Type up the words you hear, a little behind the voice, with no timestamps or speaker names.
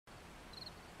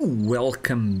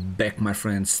Welcome back, my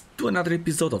friends, to another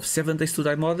episode of 7 Days to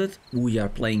Die Modded. We are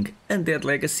playing Undead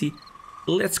Legacy.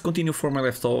 Let's continue from where I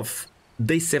left off.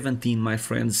 Day 17, my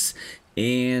friends,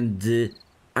 and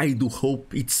I do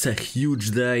hope it's a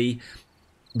huge day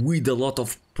with a lot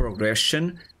of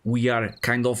progression. We are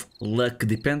kind of luck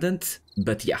dependent,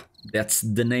 but yeah, that's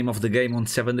the name of the game on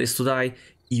 7 Days to Die.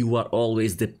 You are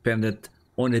always dependent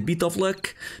on a bit of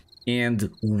luck. And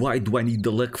why do I need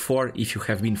the luck for? If you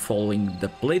have been following the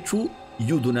playthrough,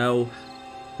 you do know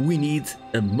we need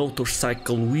a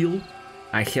motorcycle wheel.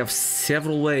 I have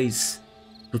several ways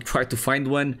to try to find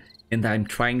one, and I'm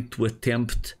trying to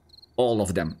attempt all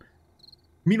of them.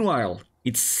 Meanwhile,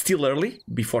 it's still early,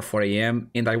 before 4 AM,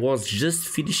 and I was just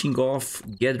finishing off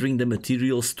gathering the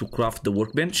materials to craft the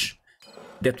workbench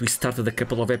that we started a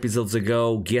couple of episodes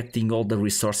ago, getting all the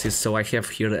resources. So I have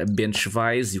here a bench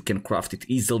vise, you can craft it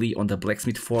easily on the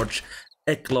blacksmith forge,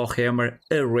 a claw hammer,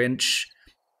 a wrench.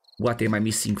 What am I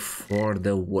missing for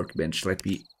the workbench? Let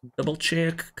me double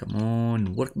check. Come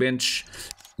on, workbench.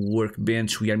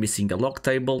 Workbench, we are missing a log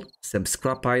table, some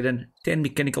scrap iron, 10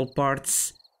 mechanical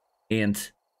parts,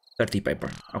 and 30 paper.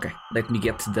 Okay, let me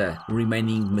get the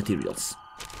remaining materials.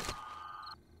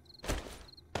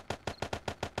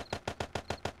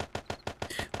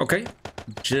 Okay,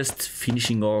 just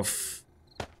finishing off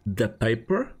the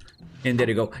paper, and there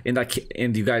you go.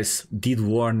 And you guys did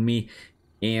warn me,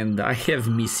 and I have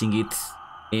missing it,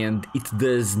 and it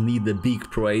does need a big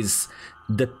praise.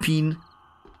 The pin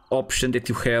option that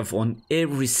you have on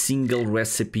every single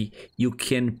recipe, you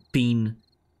can pin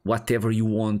whatever you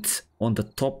want on the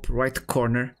top right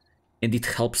corner, and it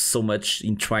helps so much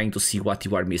in trying to see what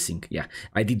you are missing. Yeah,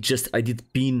 I did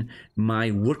pin my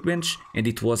workbench, and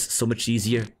it was so much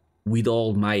easier with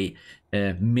all my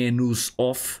menus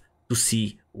off to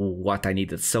see what I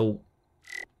needed. So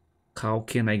how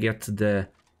can I get the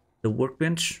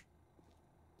workbench?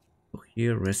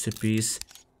 Here, recipes.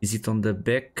 Is it on the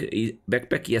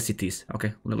backpack? Yes, it is.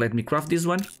 Okay, let me craft this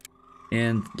one,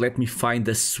 and let me find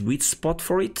a sweet spot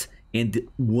for it, and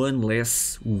one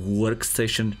less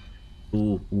workstation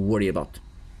to worry about.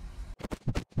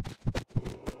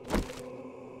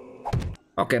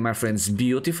 Okay, my friends,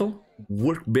 beautiful.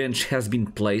 Workbench has been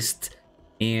placed,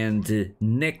 and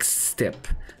next step,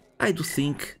 I do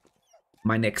think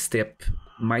my next step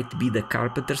might be the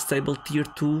carpenter's table tier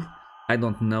 2. I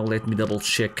don't know, let me double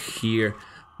check here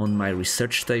on my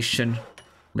research station.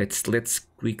 Let's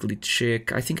quickly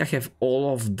check. I think I have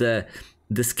all of the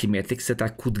schematics that I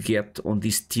could get on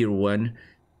this tier 1.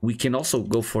 We can also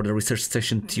go for the research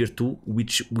station tier 2,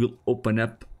 which will open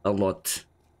up a lot.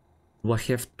 Do I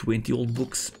have 20 old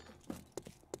books?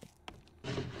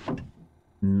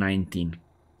 19.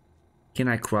 Can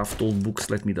I craft old books?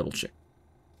 Let me double check.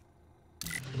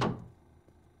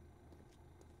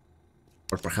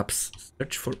 Or perhaps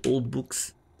search for old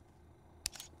books.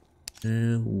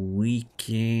 We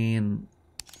can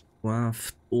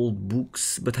craft old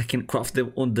books, but I can craft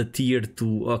them on the tier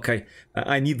 2. Okay,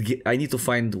 I need to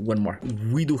find one more.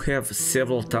 We do have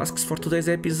several tasks for today's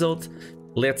episode.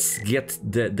 Let's get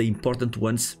the important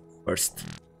ones first.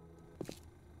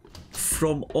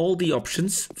 From all the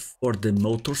options for the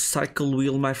motorcycle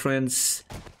wheel, my friends,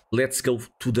 let's go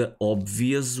to the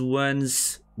obvious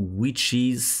ones, which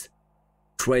is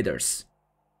traders.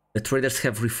 The traders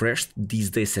have refreshed this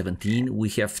day 17. We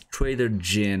have Trader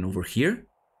Gen over here,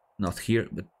 not here,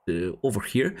 but over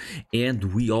here,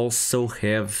 and we also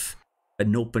have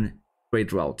an open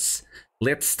trade routes.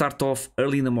 Let's start off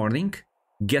early in the morning,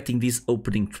 getting these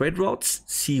opening trade routes,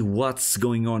 see what's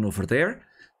going on over there.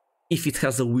 If it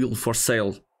has a wheel for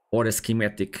sale or a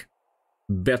schematic,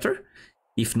 better.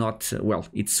 If not, well,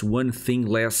 it's one thing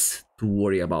less to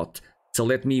worry about. So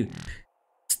let me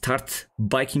start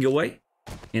biking away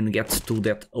and get to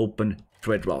that open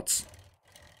trade routes.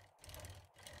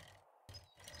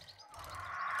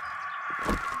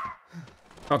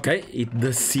 Okay, it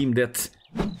does seem that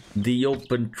the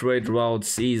open trade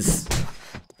routes is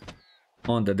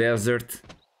on the desert.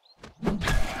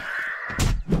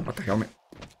 What the hell, man?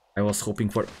 I was hoping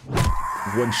for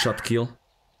one-shot kill.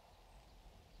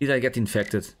 Did I get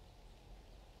infected?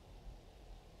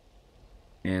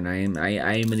 And I am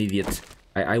an idiot.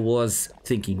 I was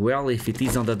thinking, well, if it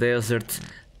is on the desert,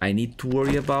 I need to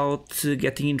worry about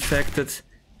getting infected.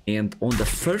 And on the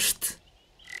first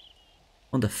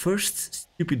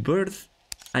stupid bird,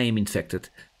 I am infected.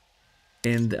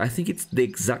 And I think it's the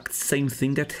exact same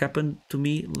thing that happened to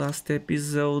me last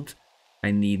episode. I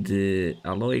need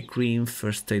aloe cream,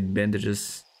 first aid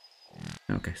bandages.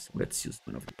 Okay, so let's use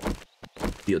one of them.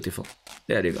 Beautiful.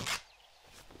 There you go.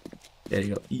 There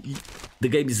you go. The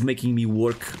game is making me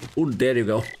work. Oh, there you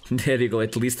go. There you go.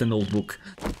 At least an old book.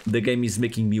 The game is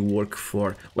making me work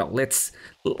for. Well, let's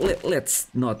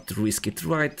not risk it,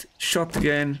 right?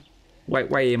 Shotgun.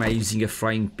 Why am I using a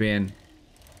frying pan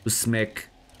to smack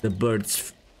the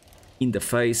birds in the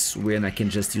face when I can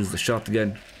just use the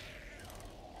shotgun?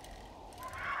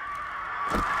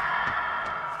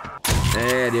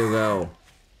 There you go.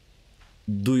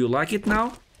 Do you like it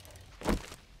now?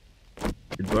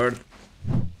 The bird.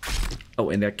 Oh,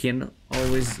 and I can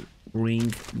always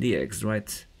bring the eggs,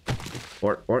 right?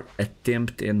 Or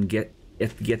attempt and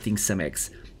getting some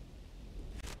eggs.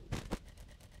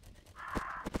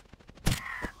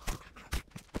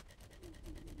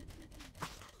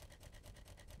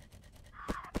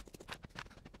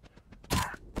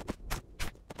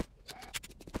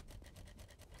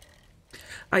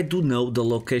 I do know the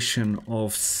location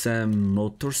of some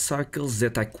motorcycles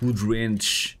that I could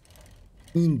range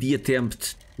in the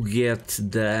attempt to get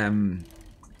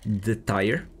the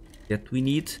tire that we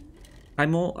need. I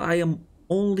am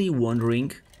only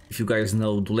wondering, if you guys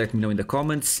know, do let me know in the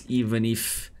comments, even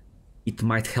if it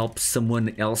might help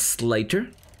someone else later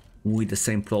with the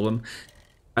same problem.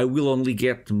 I will only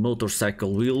get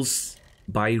motorcycle wheels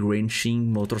by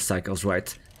wrenching motorcycles,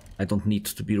 right? I don't need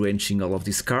to be wrenching all of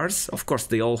these cars. Of course,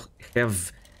 they all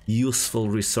have useful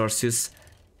resources,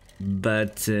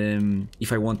 but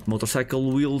if I want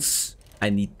motorcycle wheels,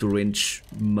 I need to wrench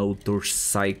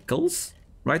motorcycles,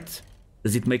 right?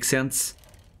 Does it make sense?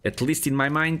 At least in my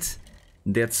mind,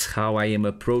 that's how I am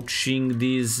approaching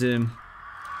these. Oh,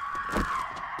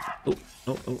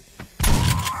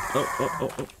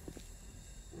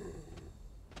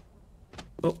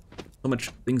 so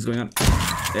much things going on.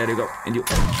 There you go, and you.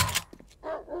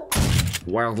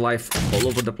 Wildlife all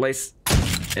over the place.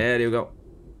 There you go.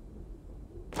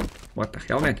 What the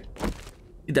hell, man?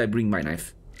 Did I bring my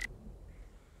knife?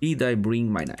 Did I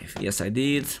bring my knife? Yes, I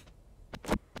did.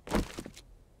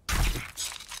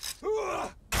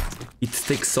 It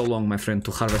takes so long, my friend,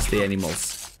 to harvest the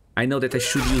animals. I know that I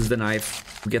should use the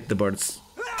knife to get the birds.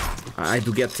 I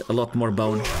do get a lot more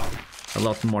bone, a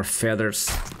lot more feathers,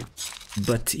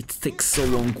 but it takes so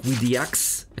long with the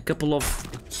axe. A couple of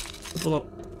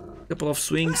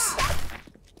swings,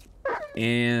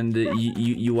 and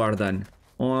you are done.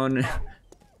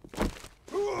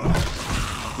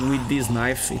 With this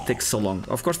knife, it takes so long.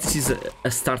 Of course, this is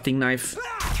a starting knife.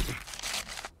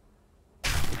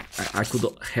 I could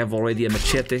have already a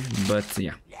machete, but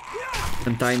yeah.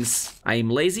 Sometimes I am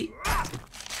lazy,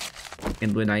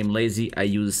 and when I am lazy, I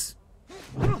use.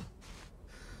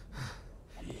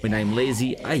 When I'm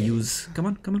lazy, I use. Come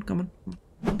on.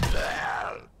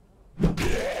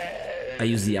 I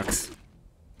use the axe.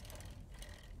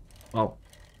 Wow.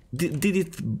 Did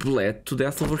it bleed to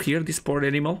death over here, this poor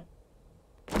animal?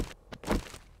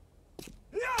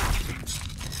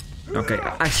 Okay,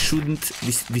 I shouldn't.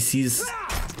 This is.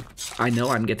 I know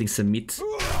I'm getting some meat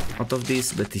out of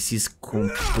this, but this is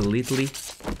completely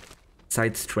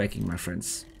sidetracking, my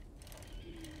friends.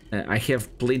 I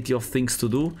have plenty of things to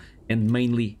do, and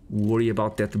mainly worry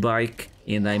about that bike,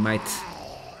 and I might.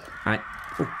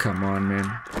 Oh, come on,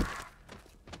 man.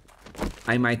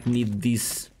 I might need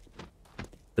this.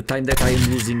 The time that I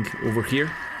am losing over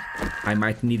here, I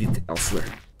might need it elsewhere.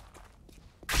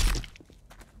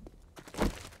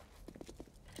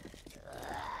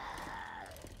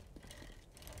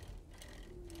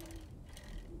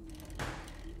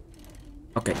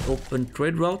 Okay, open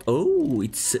trade route. Oh,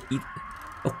 it's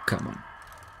oh, come on.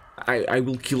 I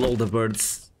will kill all the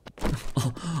birds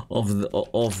of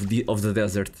the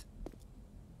desert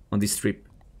on this trip.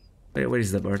 Where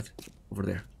is the bird? Over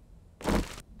there.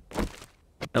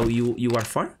 Oh, you are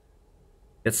far?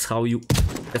 That's how you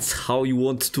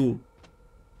want to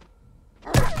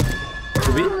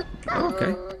be?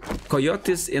 Okay.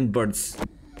 Coyotes and birds.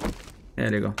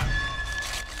 There you go.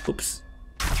 Oops.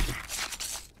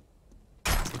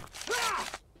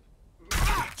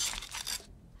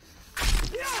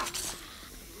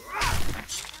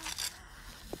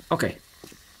 Okay,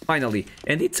 finally,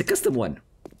 and it's a custom one.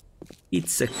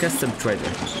 It's a custom trader.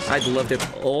 I love that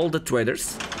all the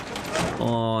traders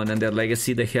on Undead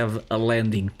Legacy, they have a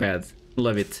landing pad.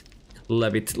 Love it,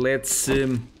 love it. Let's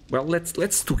well,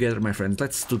 let's together, my friends.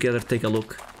 Let's together take a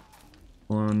look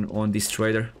on this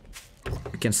trader.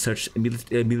 We can search a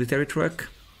military truck,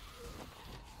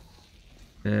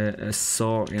 a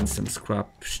saw, and some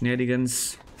scrap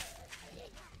shenanigans.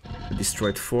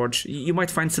 Destroyed forge. You might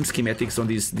find some schematics on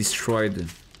these destroyed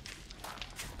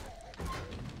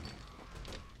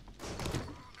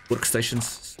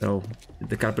workstations. So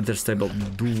the carpenter's table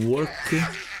do work.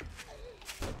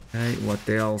 Okay, what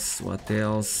else? What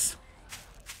else?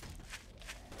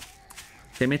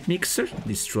 Cement mixer,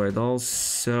 destroyed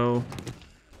also.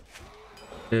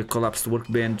 Collapsed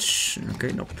workbench.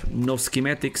 Okay, nope. No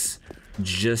schematics,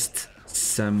 just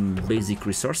some basic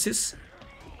resources.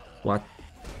 What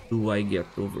do I get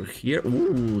over here?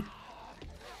 Ooh,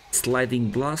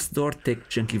 sliding blast door, tech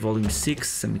chunky volume 6,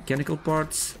 some mechanical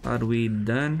parts. Are we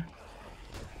done?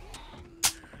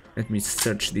 Let me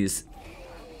search this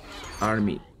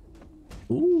army.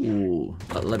 Ooh,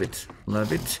 I love it,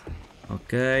 love it.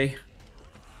 Okay.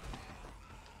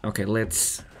 Okay,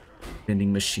 let's...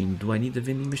 Vending machine. Do I need a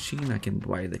vending machine? I can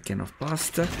buy the can of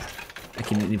pasta. I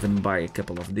can even buy a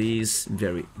couple of these.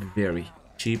 Very, very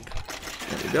cheap.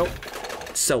 There we go.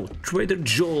 So, Trader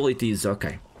Joel it is.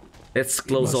 Okay. Let's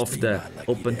close off the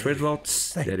open trade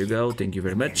routes. There you go. Thank you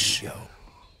very much.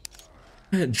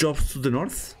 Jobs to the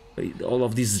north. All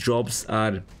of these jobs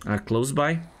are close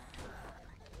by.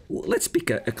 Let's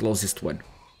pick a closest one.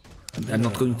 I'm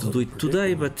not going to do it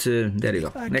today, but there you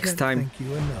go. Next time,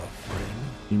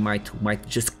 we might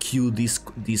just queue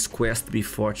this quest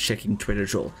before checking Trader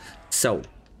Joel. So,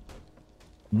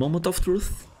 moment of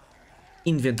truth.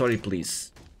 Inventory,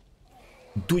 please.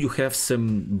 Do you have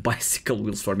some bicycle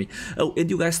wheels for me? Oh, and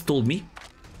you guys told me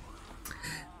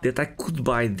that I could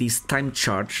buy this time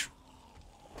charge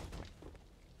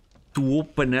to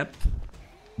open up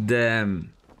the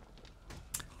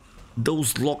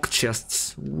those lock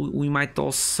chests. We might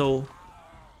also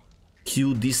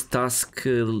queue this task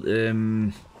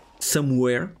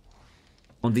somewhere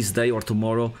on this day or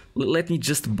tomorrow. Let me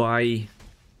just buy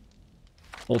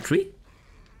all three.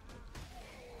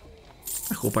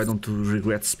 I hope I don't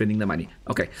regret spending the money.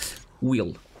 Okay,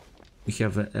 wheel. We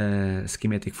have a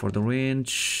schematic for the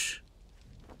range.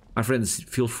 My friends,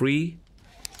 feel free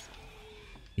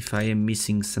if I am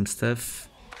missing some stuff.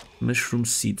 Mushroom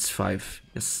seeds 5.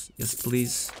 Yes, yes,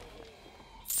 please.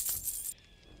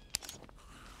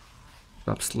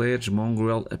 Top sledge,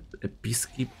 mongrel, a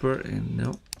peacekeeper, and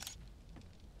no.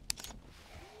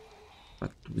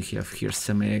 But we have here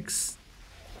some eggs.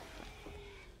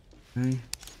 Okay.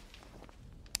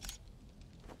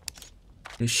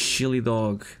 A chili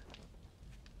dog.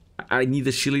 I need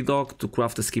a chili dog to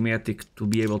craft a schematic to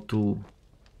be able to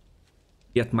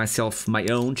get myself my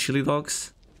own chili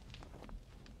dogs.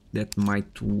 That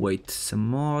might wait. Some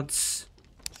mods.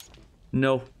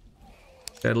 No.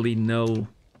 Sadly, no.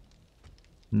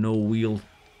 No wheel.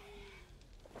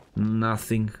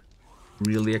 Nothing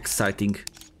really exciting.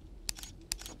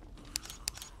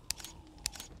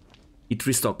 It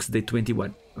restocks day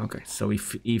 21. Okay, so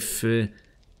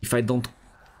if I don't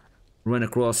run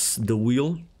across the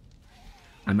wheel,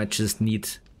 I might just need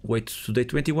wait to day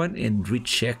 21 and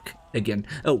recheck again.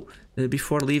 Oh,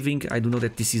 before leaving, I do know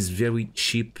that this is very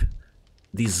cheap.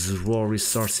 These raw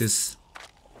resources.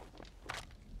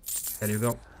 There you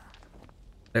go.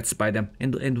 Let's buy them,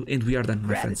 and we are done,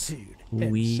 my friends.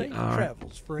 We are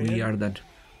done.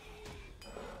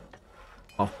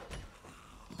 Oh,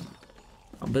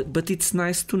 but it's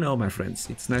nice to know, my friends.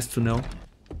 It's nice to know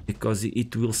because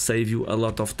it will save you a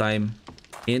lot of time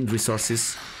and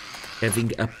resources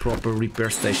having a proper repair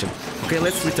station. Okay,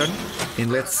 let's return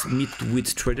and let's meet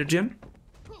with Trader Jen.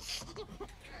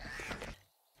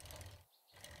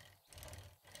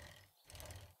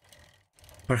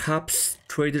 Perhaps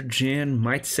Trader Jen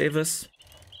might save us.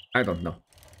 I don't know.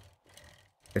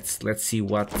 Let's see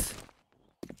what's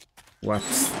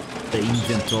the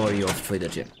inventory of Trader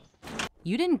Jen.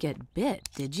 You didn't get bit,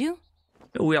 did you?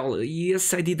 Well,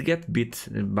 yes, I did get bit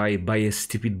by a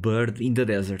stupid bird in the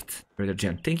desert, Trader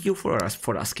Jen. Thank you for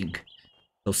asking.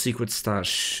 So secret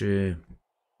stash,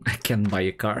 I can buy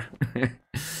a car,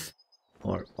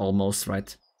 or almost,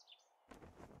 right?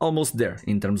 Almost there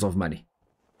in terms of money.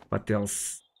 What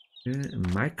else?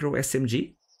 Micro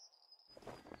SMG.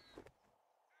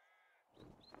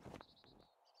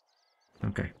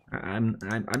 Okay, I'm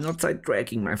not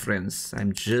sidetracking, my friends.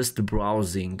 I'm just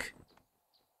browsing.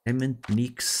 Cement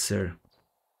mixer.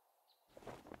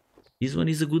 This one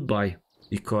is a good buy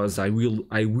because I will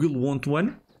want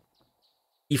one.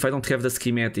 If I don't have the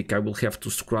schematic, I will have to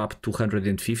scrap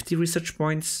 250 research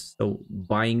points. So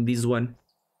buying this one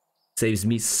saves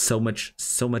me so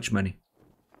much money.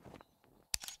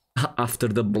 After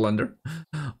the blunder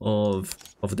of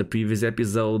the previous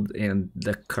episode and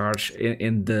the car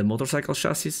and the motorcycle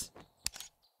chassis,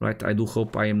 right? I do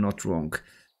hope I am not wrong,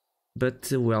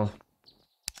 but well,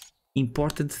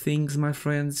 important things, my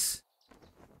friends.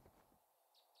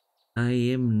 I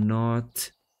am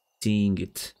not seeing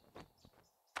it.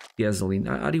 Gasoline.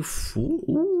 Are you full?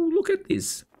 Ooh, look at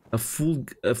this. A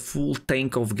full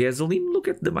tank of gasoline. Look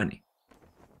at the money.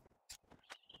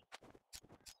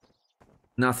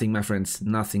 Nothing, my friends.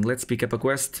 Nothing. Let's pick up a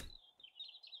quest.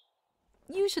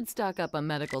 You should stock up on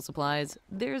medical supplies.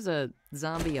 There's a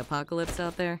zombie apocalypse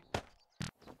out there.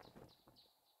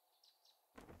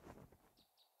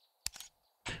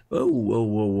 Oh, whoa,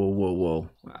 whoa, whoa, whoa, whoa.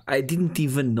 I didn't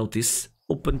even notice.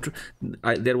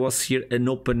 There was here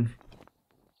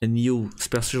a new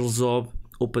special job,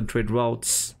 open trade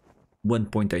routes,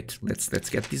 1.8. Let's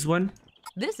get this one.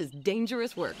 This is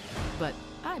dangerous work, but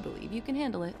I believe you can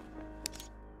handle it.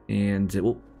 And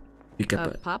pick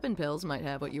up poppin' pills might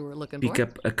have what you were looking pick for.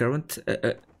 up a current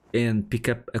and pick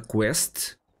up a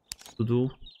quest to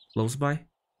do close by.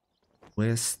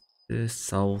 West,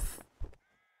 south.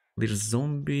 There's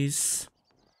zombies.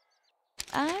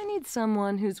 I need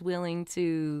someone who's willing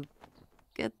to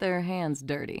get their hands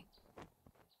dirty.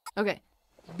 Okay,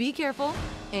 be careful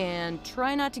and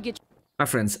try not to get. My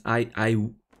friends,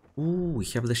 we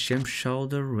have the sham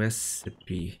chowder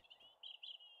recipe.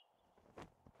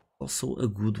 Also a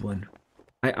good one.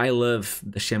 I love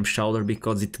the sham chowder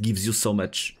because it gives you so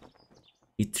much.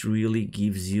 It really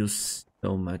gives you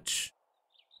so much.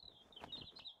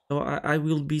 So I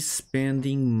will be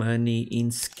spending money in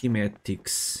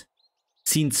schematics.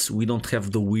 Since we don't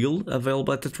have the wheel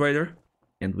available at the trader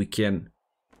and we can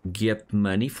get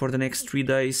money for the next 3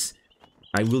 days,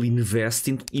 I will invest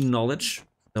in knowledge.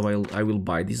 So I will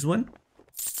buy this one.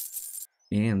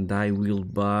 And I will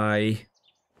buy...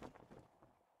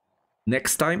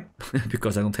 Next time,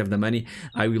 because I don't have the money,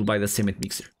 I will buy the cement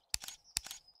mixer.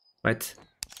 Right?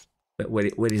 But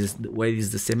where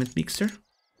is the cement mixer?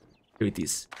 Here it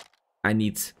is. I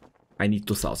need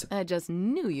 2,000. I just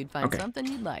knew you'd find something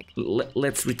you'd like.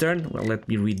 Let's return. Well, let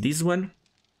me read this one.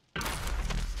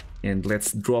 And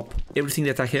let's drop everything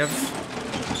that I have.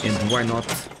 And why not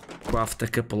craft a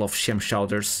couple of sham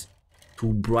chowders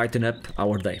to brighten up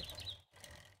our day.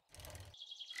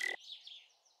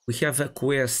 We have a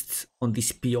quest on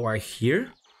this POI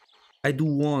here. I do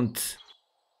want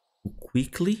to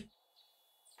quickly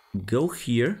go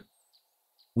here,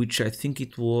 which I think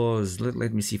it was,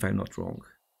 let me see if I'm not wrong.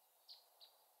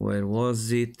 Where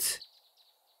was it?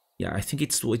 Yeah, I think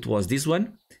it was this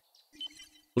one.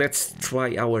 Let's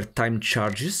try our time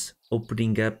charges,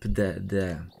 opening up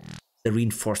the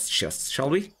reinforced chests, shall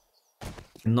we?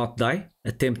 Not die,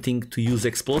 attempting to use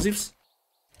explosives.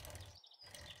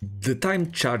 The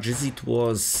time charges, it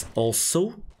was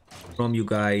also from you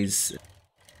guys,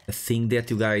 a thing that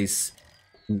you guys,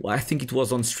 I think it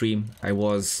was on stream. I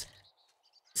was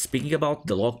speaking about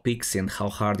the lockpicks and how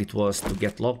hard it was to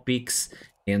get lockpicks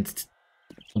and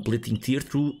completing tier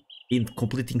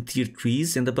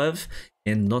 3s and above,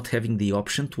 and not having the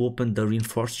option to open the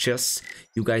reinforced chests.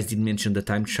 You guys did mention the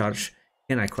time charge.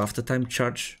 Can I craft a time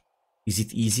charge? Is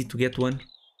it easy to get one?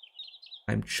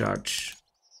 Time charge.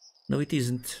 No, it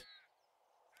isn't.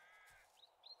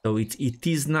 So it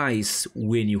is nice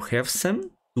when you have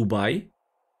some to buy,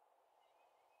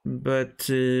 but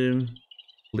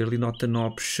clearly not an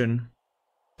option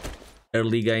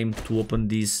early game to open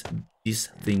these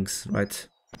things, right?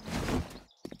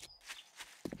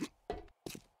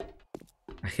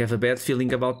 I have a bad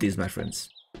feeling about this, my friends.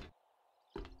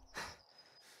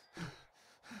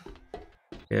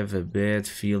 I have a bad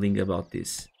feeling about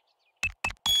this.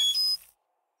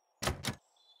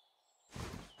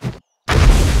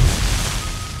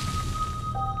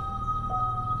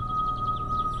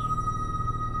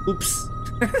 Oops.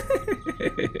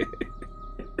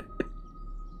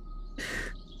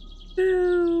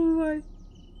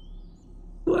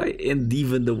 Why? And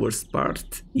even the worst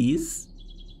part is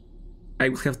I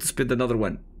will have to spend another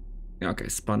one. Okay,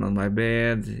 spawn on my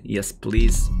bed. Yes,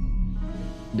 please.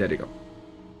 There you go.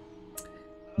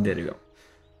 There you go.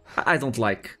 I don't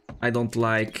like.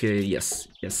 Yes.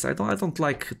 I don't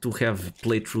like to have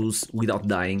playthroughs without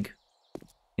dying,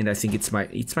 and I think it's my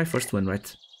first one,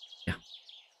 right? Yeah.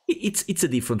 It's a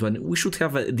different one. We should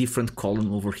have a different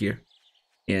column over here.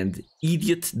 And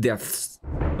idiot deaths.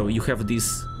 So you have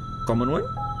this common one,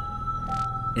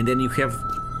 and then you have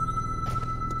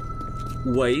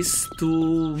ways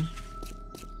to,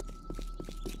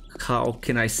 how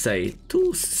can I say,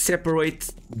 to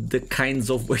separate the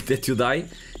kinds of way that you die,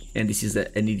 and this is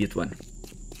an idiot one.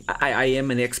 I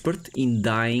am an expert in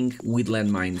dying with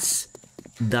landmines.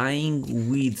 Dying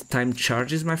with time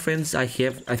charges, my friends, I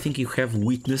think you have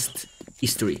witnessed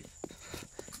history.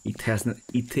 It hasn't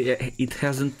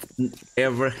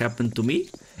ever happened to me,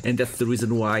 and that's the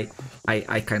reason why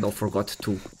I kind of forgot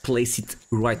to place it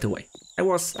right away. I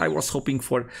was hoping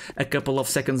for a couple of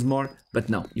seconds more, but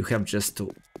no, you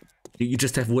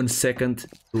just have 1 second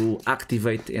to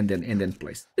activate and then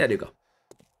place. There you go.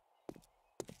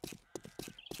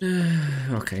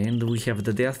 Okay, and we have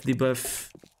the death debuff.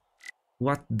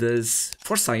 What does,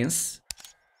 for science,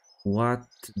 What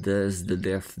does the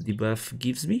death debuff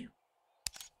gives me?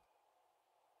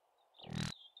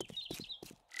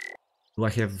 Do I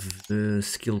have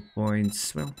skill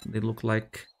points? Well, they look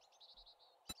like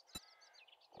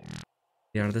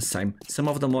they are the same. Some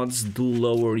of the mods do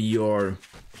lower your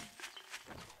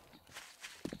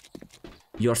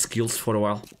skills for a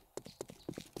while.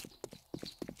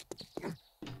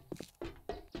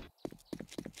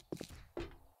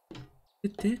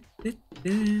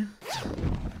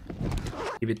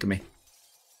 Give it to me.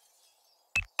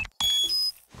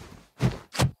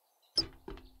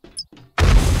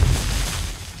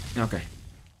 Okay.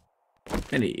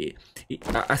 And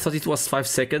I thought it was 5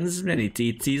 seconds, and it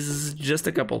is just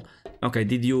a couple. Okay,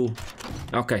 did you...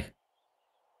 Okay.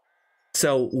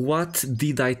 So, what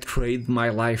did I trade my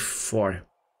life for?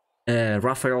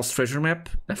 Raphael's treasure map,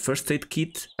 a first aid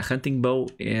kit, a hunting bow,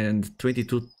 and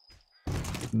 22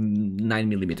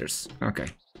 9mm. Okay.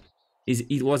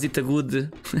 Was it a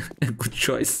good a good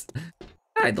choice?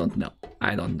 I don't know,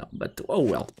 but oh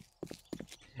well.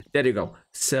 There you go.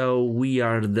 So we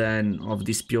are done of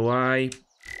this POI.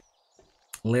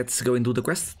 Let's go and do the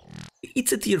quest.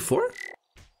 It's a tier 4?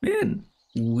 Man,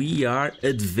 we are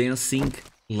advancing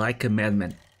like a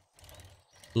madman.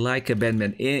 Like a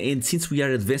madman. And since we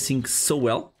are advancing so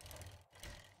well,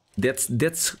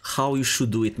 that's how you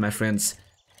should do it, my friends.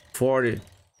 For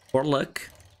luck,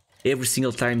 every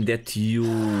single time that you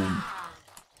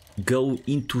go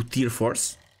into tier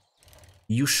 4s,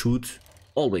 you should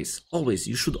always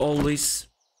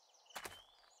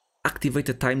activate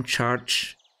a time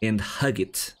charge and hug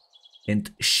it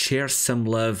and share some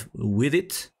love with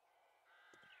it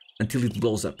until it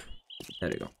blows up.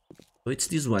 There you go. So it's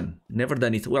this one. Never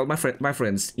done it. Well, my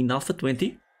friends, in Alpha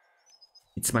 20,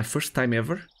 it's my first time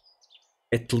ever,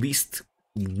 at least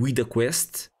with a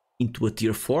quest into a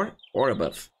tier 4 or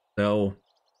above. So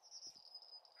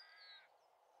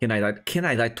can I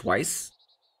die twice?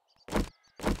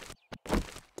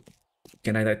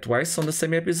 Can I die twice on the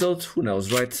same episode? Who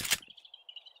knows, right?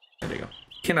 There we go.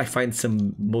 Can I find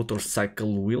some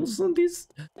motorcycle wheels on this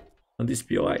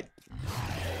POI?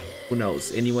 Who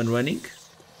knows? Anyone running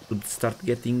would start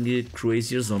getting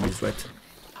crazier zombies, right?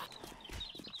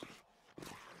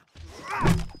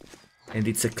 And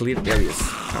it's a clear areas.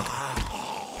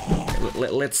 Okay.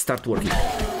 Let's start working.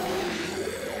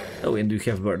 Oh, and we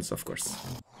have birds, of course.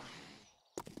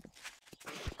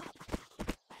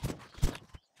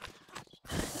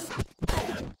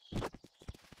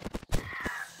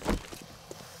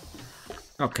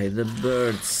 Okay, the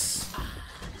birds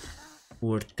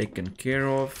were taken care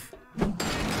of.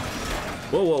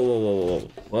 Whoa, whoa, whoa, whoa,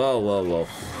 whoa, whoa, whoa, whoa.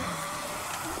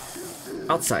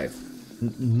 Outside.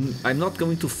 I'm not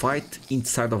going to fight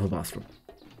inside of a bathroom.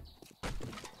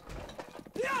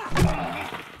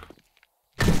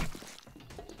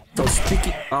 So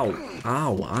speaking... Ow,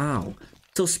 ow, ow.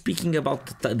 So speaking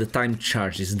about the time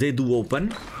charges, they do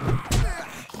open.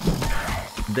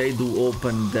 They do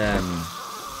open the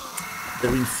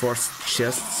reinforced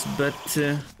chests, but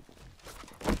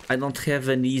I don't have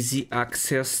an easy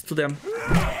access to them.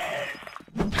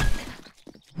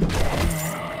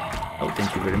 Oh,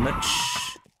 thank you very much.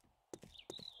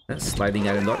 Sliding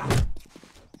iron door.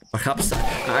 Perhaps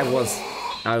I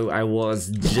was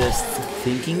just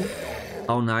thinking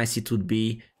how nice it would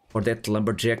be for that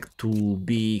lumberjack to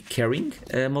be carrying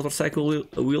a motorcycle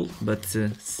wheel, but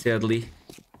sadly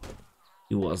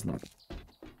he was not.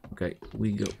 Okay,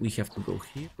 we have to go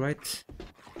here, right?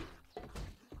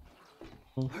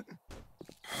 Oh.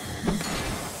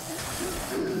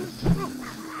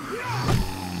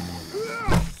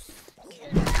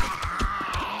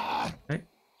 Okay.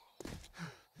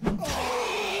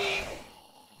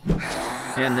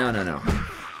 Yeah, no.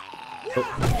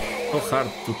 So hard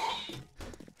to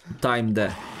time the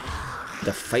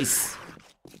face.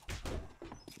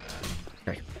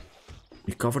 Okay.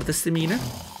 Recover the stamina.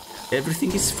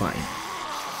 Everything is fine.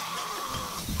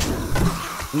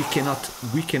 We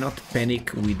cannot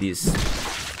panic with this.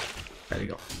 There we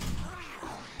go.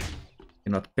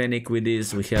 Cannot panic with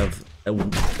this. We have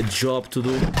a job to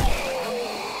do.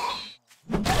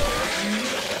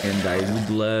 And I would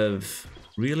love,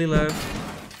 really love,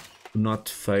 to not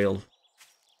fail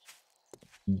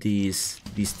this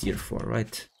tier 4,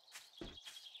 right?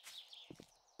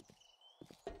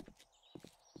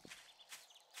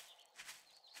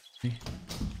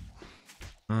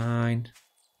 Fine.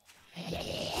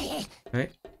 Okay,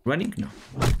 running? No.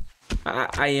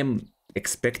 I am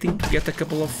expecting to get a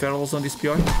couple of ferals on this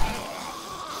POI.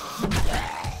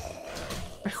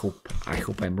 I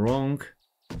hope I'm wrong.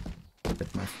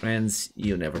 But my friends,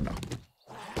 you never know.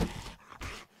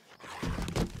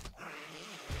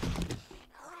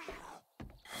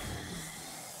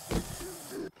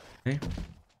 Okay.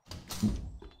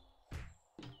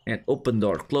 And open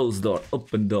door, close door,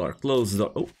 open door, close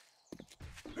door. Oh.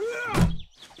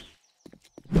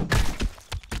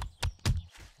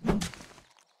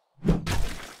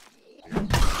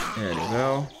 There you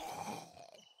go.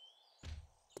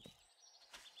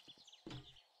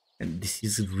 And this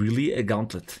is really a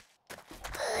gauntlet.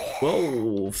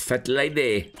 Whoa, fat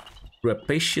lady.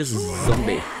 Rapacious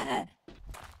zombie.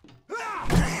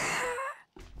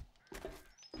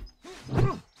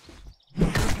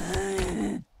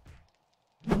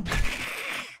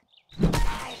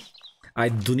 I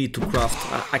do need to craft,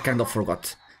 I kind of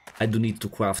forgot. I do need to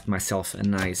craft myself a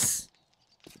nice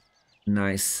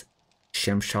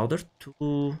sham chowder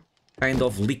to kind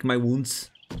of lick my wounds.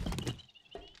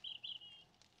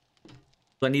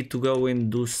 Do I need to go and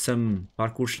do some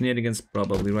parkour shenanigans?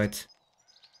 Probably, right?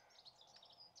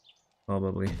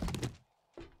 Probably.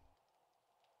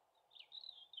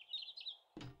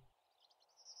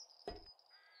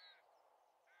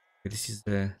 This is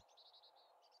the...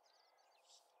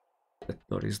 That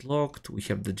door is locked. We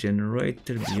have the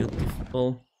generator.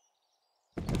 Beautiful.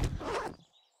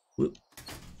 Whoop.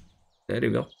 There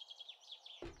you go.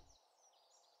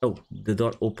 Oh, the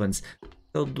door opens.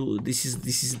 So this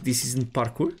isn't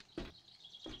parkour.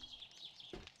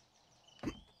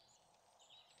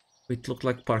 It looked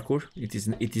like parkour. It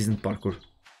isn't parkour.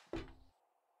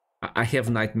 I have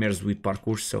nightmares with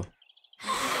parkour, so.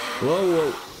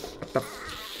 Whoa! What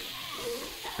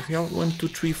the hell? 1, 2,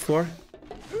 3, 4.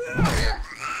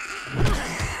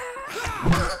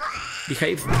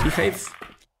 Behave.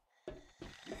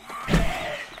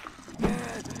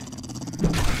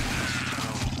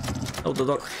 Oh, the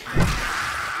door.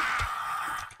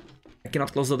 I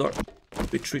cannot close the door.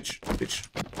 Switch.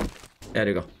 There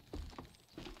you go.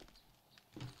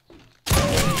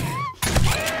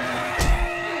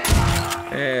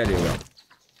 There you go.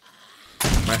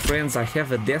 My friends, I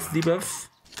have a death debuff.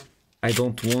 I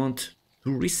don't want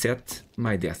to reset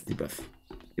my death debuff.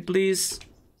 Please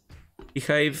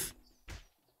behave.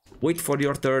 Wait for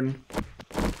your turn.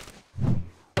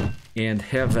 And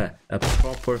have a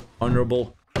proper,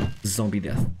 honorable zombie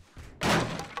death.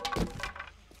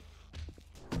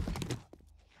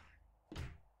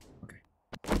 Okay.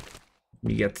 Let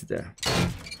me get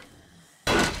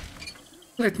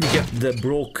the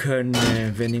broken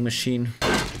vending machine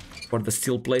for the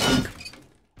steel plating.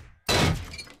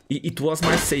 It was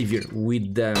my savior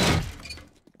with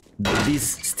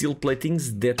these steel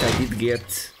platings that I did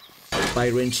get by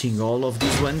wrenching all of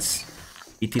these ones.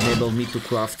 It enabled me to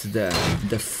craft the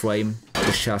frame,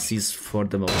 the chassis for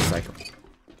the motorcycle.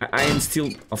 I am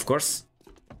still, of course,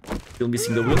 still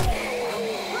missing the wheel.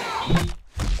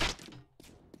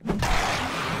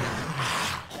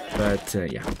 But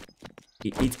yeah,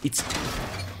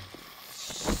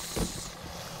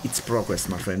 it's progress,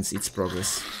 my friends. It's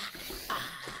progress.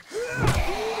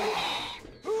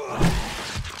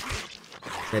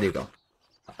 There you go.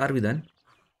 Are we done?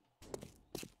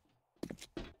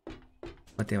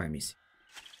 What am I missing?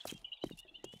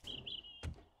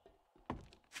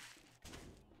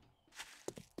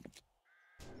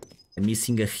 I'm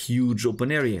missing a huge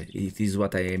open area. It is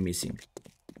what I am missing.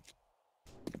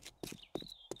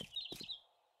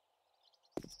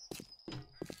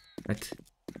 Right.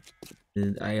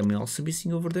 I am also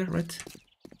missing over there, right?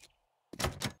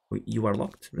 Wait, you are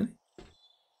locked, really?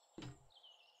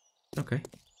 Okay.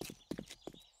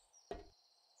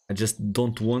 I just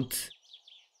don't want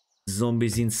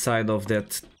zombies inside of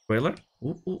that trailer.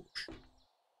 Ooh.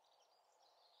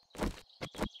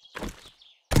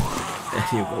 There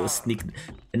you go, sneak.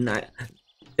 And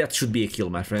that should be a kill,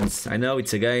 my friends. I know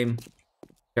it's a game.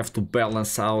 You have to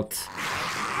balance out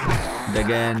the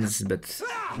guns, but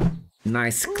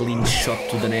nice clean shot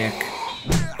to the neck.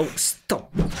 Oh,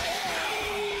 stop.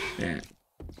 Yeah.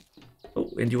 Oh,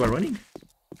 and you are running?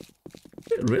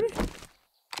 Really?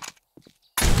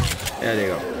 There you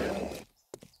go.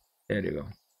 There you go.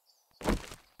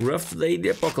 Rough day in the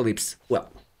apocalypse.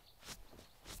 Well.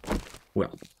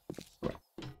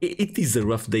 It is a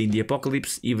rough day in the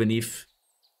apocalypse, even if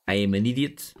I am an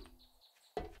idiot.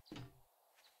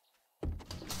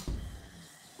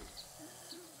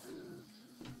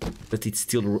 But it's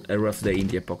still a rough day in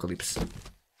the apocalypse.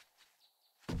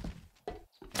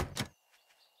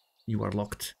 You are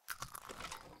locked.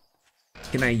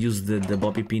 Can I use the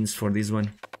bobby pins for this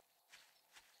one?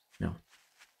 No.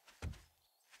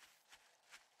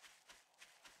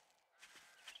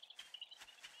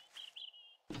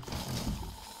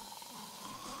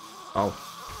 Oh.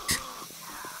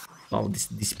 Oh,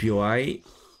 this POI.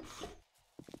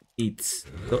 It's...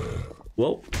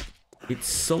 Whoa. It's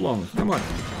so long. Come on.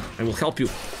 I will help you.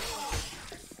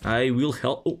 I will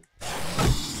help. Oh.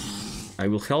 I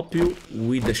will help you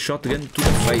with the shotgun to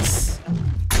the face.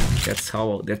 That's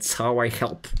how I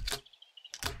help.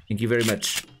 Thank you very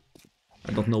much.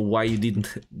 I don't know why you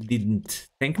didn't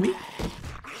thank me,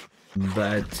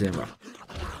 but well.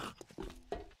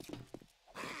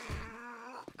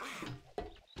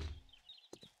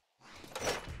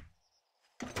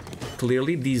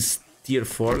 Clearly, these tier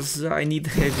 4s, I need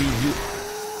heavy duty.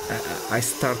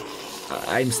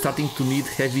 I'm starting to need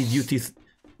heavy duty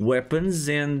weapons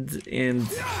and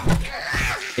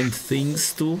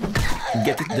things to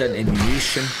get it done.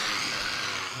 Ammunition.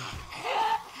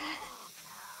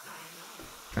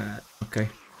 Okay,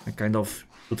 I kind of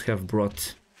would have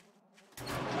brought.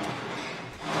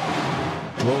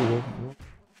 Whoa.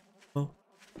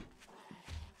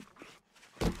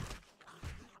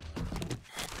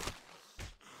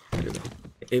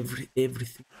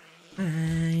 Everything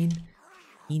fine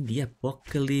in the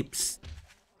apocalypse.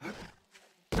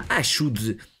 I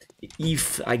should,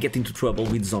 if I get into trouble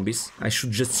with zombies, I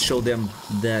should just show them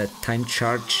the time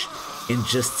charge and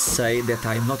just say that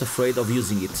I'm not afraid of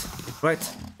using it.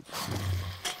 Right?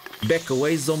 Back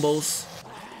away, zombos.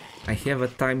 I have a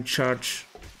time charge.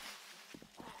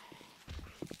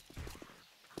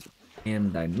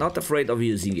 And I'm not afraid of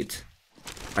using it.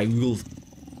 I will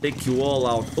take you all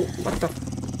out. Oh, what the?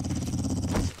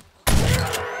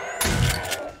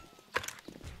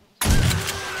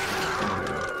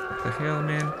 What the hell,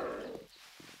 man?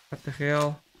 What the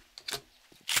hell?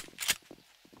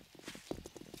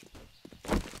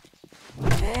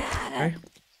 Okay.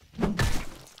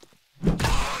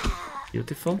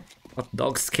 Beautiful. Hot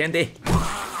dogs, Candy.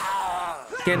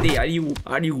 Candy, are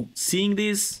you seeing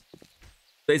this?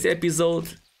 Today's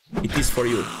episode, it is for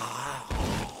you.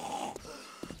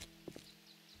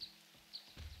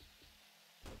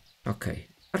 Okay,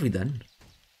 are we done?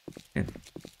 Yeah.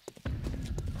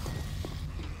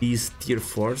 These tier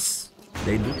 4s,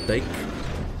 they do take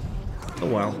a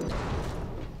while.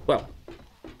 Well,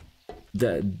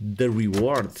 the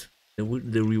reward,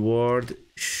 the reward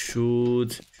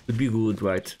should be good,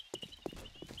 right?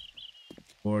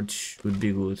 Reward should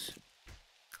be good,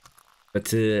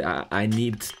 but I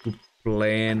need to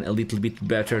plan a little bit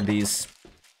better these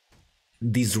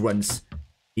runs.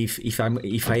 If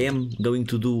I am going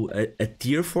to do a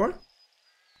tier 4,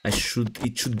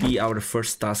 it should be our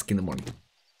first task in the morning,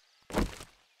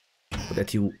 so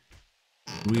that you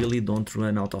really don't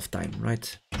run out of time,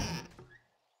 right?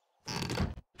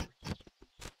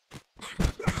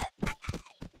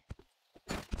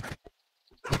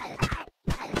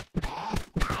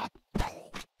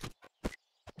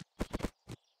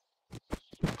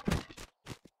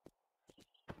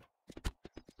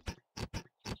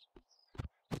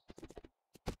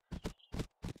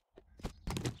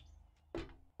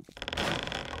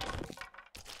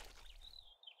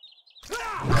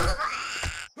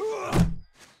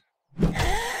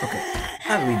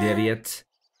 Are we there yet?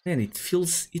 Man, it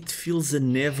feels a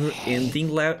never-ending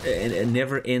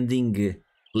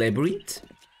labyrinth.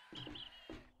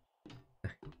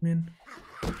 Man,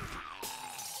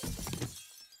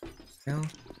 well,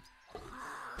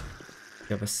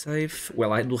 have a save.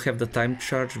 Well, I do have the time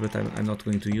charge, but I'm not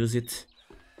going to use it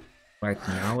right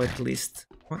now, at least.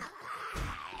 What?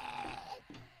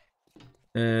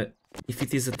 If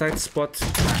it is a tight spot,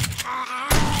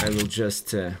 I will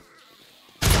just.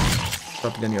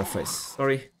 Shotgun your face.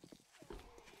 Sorry.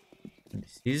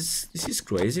 This is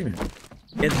crazy, man.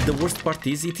 And the worst part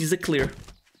is it is a clear.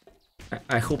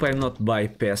 I hope I'm not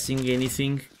bypassing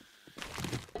anything.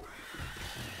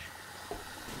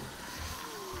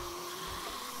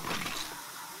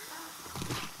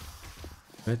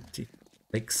 But it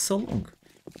takes so long.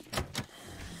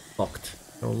 Locked.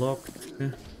 So locked.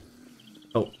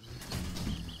 Oh.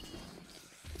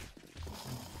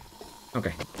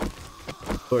 Okay.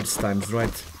 First time's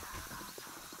right.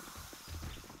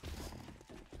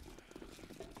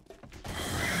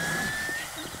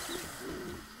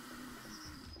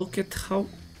 Look at how...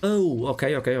 Oh,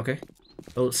 okay.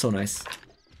 Oh, so nice.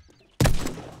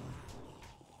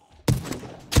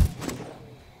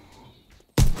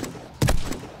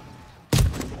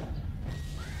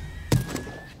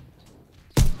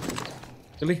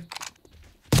 Really?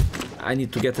 I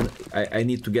need to get I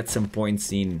need to get some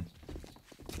points in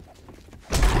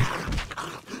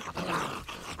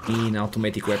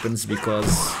automatic weapons,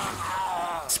 because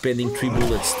spending 3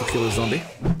 bullets to kill a zombie,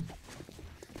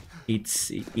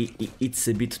 it's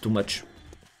a bit too much.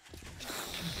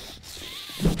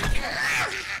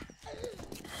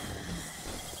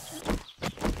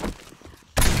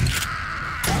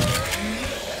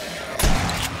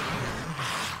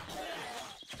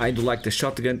 I do like the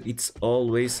shotgun. It's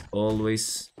always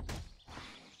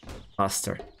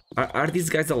faster. Are these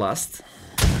guys the last?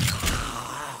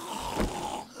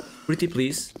 Pretty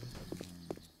please.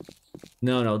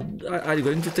 No. Are you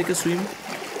going to take a swim,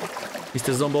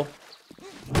 Mr. Zombo?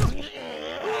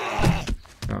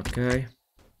 Okay.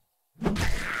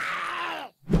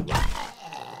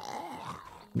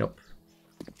 Nope.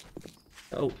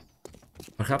 Oh.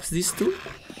 Perhaps these two?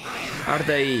 Are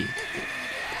they...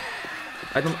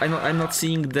 I'm not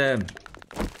seeing the...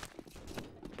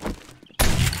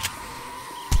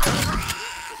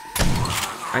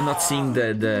 I'm not seeing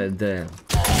the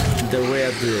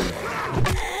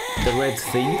red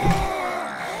thing.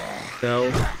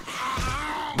 So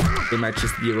they might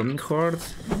just be a roaming horde.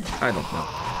 I don't know.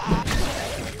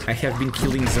 I have been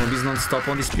killing zombies non-stop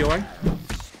on this POI.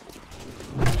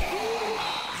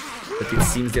 But it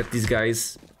seems that these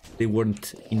guys, they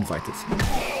weren't invited.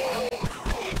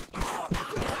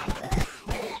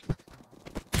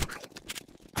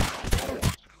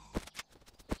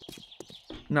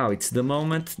 Now it's the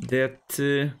moment that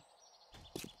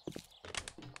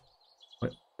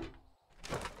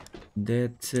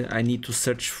I need to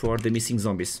search for the missing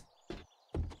zombies.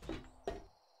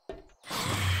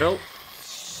 Well,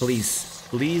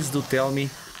 please do tell me.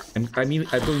 I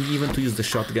don't even to use the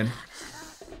shotgun.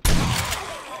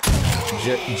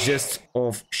 Just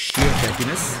of sheer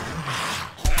happiness.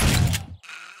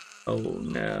 Oh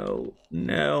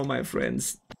no, my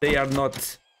friends, they are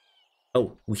not.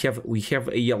 Oh, we have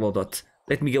a yellow dot.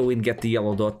 Let me go and get the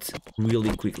yellow dot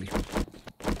really quickly.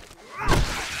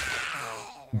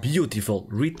 Beautiful.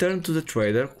 Return to the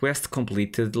trader. Quest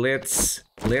completed. Let's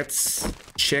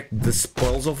check the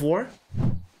spoils of war.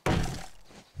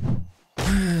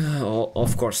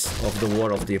 Of course, of the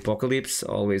war of the apocalypse.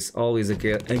 Always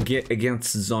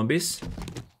against zombies.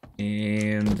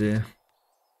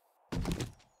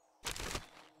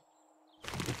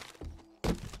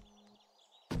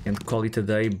 And call it a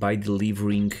day by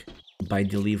delivering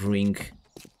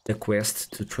the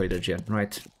quest to Trader Jen,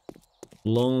 right?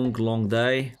 Long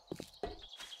day.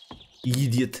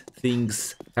 Idiot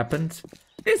things happened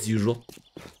as usual.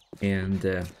 And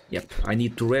yep, I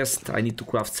need to rest. I need to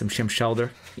craft some sham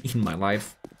chowder in my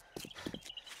life.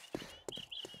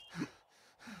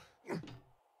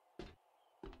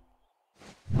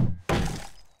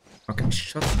 Okay,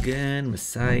 shotgun,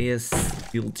 messiahs,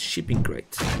 build shipping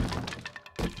crate.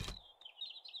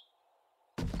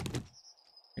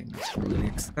 That's really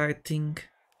exciting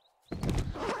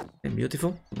and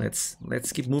beautiful. Let's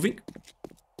keep moving.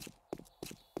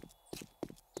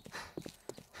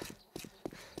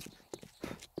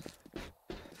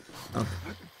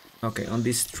 Okay, on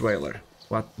this trailer,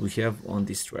 what we have on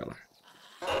this trailer?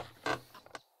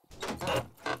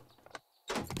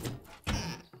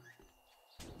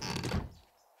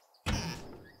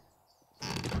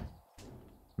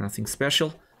 Nothing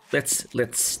special.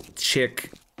 Let's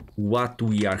check what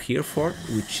we are here for,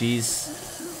 which is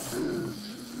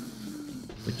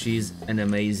an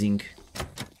amazing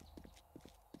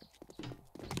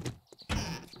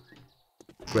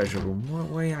treasure room.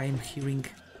 Why I am hearing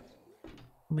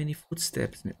many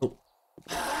footsteps? Oh,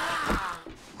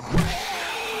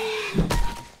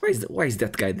 why is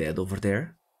that guy dead over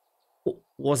there? Oh,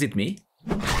 was it me?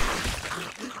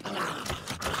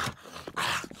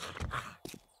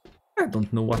 I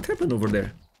don't know what happened over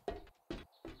there.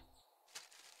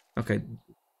 Okay,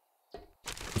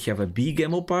 we have a big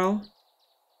ammo pile.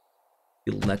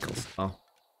 Still knuckles. Oh,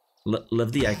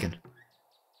 love the icon.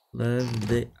 Love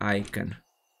the icon.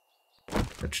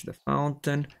 Touch the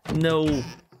fountain. No.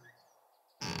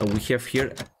 Oh, we have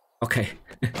here. Okay.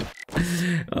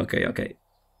 Okay.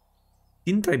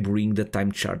 Didn't I bring the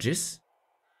time charges?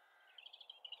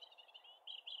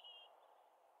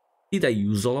 Did I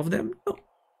use all of them? No.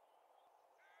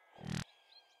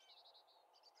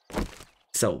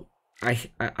 So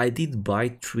I did buy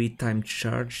 3 time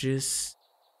charges.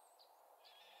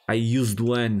 I used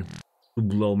one to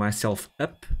blow myself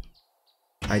up.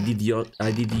 I did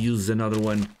use another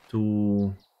one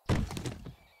to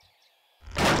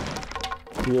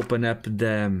open up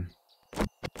the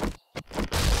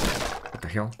what the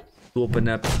hell? To open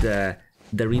up the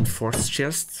reinforced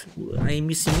chest. I am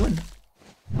missing one.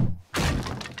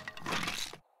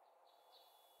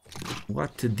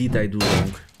 What did I do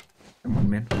wrong? Come on,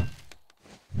 man.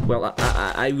 Well,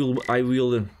 I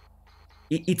will.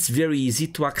 It's very easy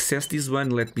to access this one.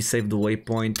 Let me save the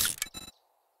waypoint.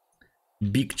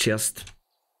 Big chest,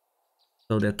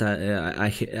 so that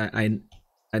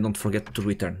I don't forget to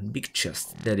return. Big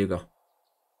chest. There you go.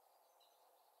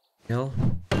 Hell.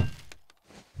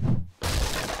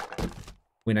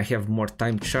 when I have more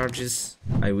time charges,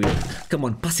 I will. Come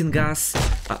on, passing gas.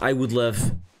 I would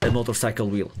love a motorcycle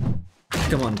wheel.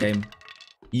 Come on, game.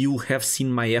 You have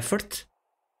seen my effort.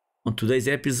 On today's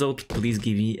episode, please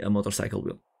give me a motorcycle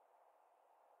wheel.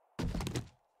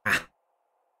 Ah,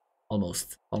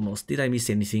 almost. Did I miss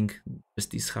anything?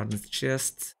 Just this hardened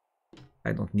chest.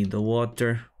 I don't need the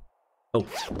water. Oh,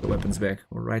 the weapons bag.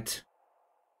 All right.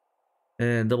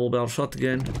 Double barrel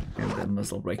shotgun and a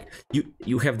muzzle brake.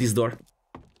 You have this door,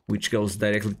 which goes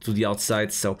directly to the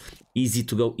outside, so easy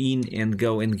to go in and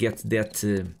get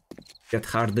that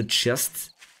hardened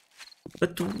chest.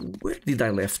 But where did I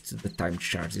left the time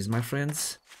charges, my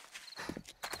friends?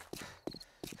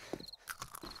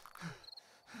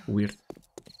 Weird.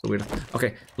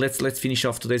 Okay, let's finish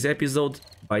off today's episode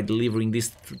by delivering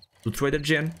this to Trader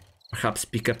Jen. Perhaps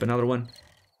pick up another one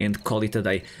and call it a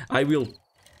day. I will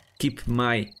keep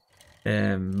my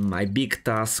my big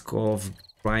task of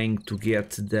trying to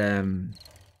get the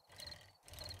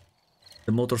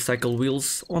motorcycle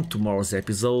wheels on tomorrow's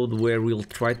episode, where we'll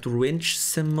try to wrench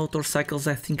some motorcycles.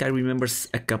 I think I remember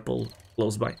a couple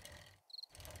close by.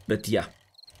 But yeah,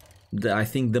 I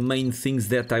think the main things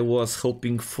that I was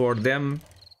hoping for them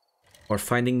or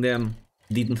finding them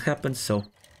didn't happen, so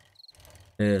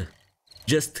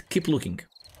just keep looking.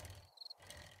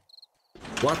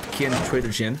 What can Trader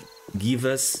Jen give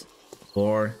us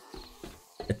for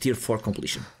a tier 4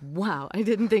 completion? Wow, I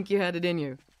didn't think you had it in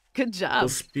you. Good job. A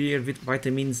spear with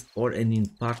vitamins or an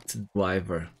impact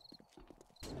driver.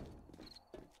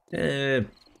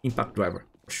 Impact driver,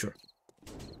 for sure.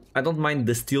 I don't mind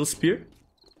the steel spear.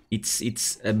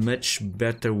 It's a much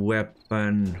better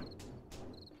weapon.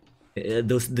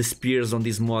 The spears on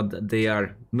this mod, they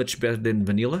are much better than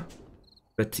vanilla.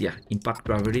 But yeah, impact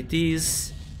driver it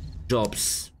is.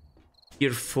 Jobs.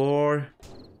 Tier 4.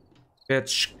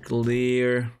 Fetch,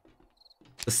 clear.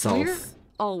 Assault. We're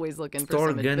always looking for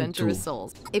some adventurous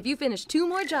souls. If you finish 2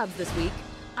 more jobs this week,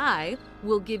 I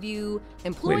will give you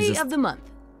Employee of the Month.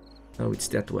 Oh, it's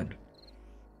that one.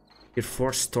 Tier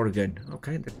 4 store gun.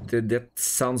 Okay, that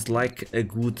sounds like a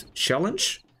good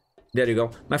challenge. There you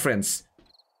go, my friends.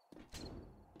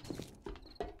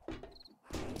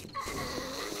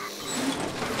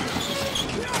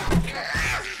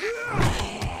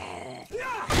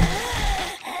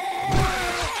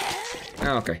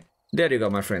 Okay, there you go,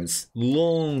 my friends.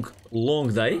 Long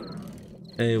day.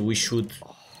 We should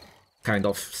kind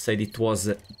of say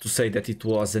that it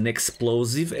was an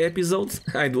explosive episode.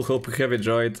 I do hope you have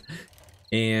enjoyed.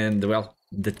 And well,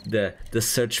 the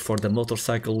search for the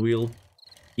motorcycle wheel,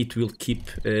 it will keep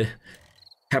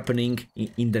happening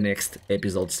in the next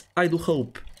episodes. I do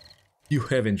hope you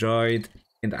have enjoyed,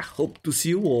 and I hope to see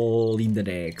you all in the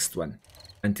next one.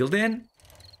 Until then,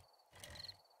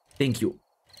 thank you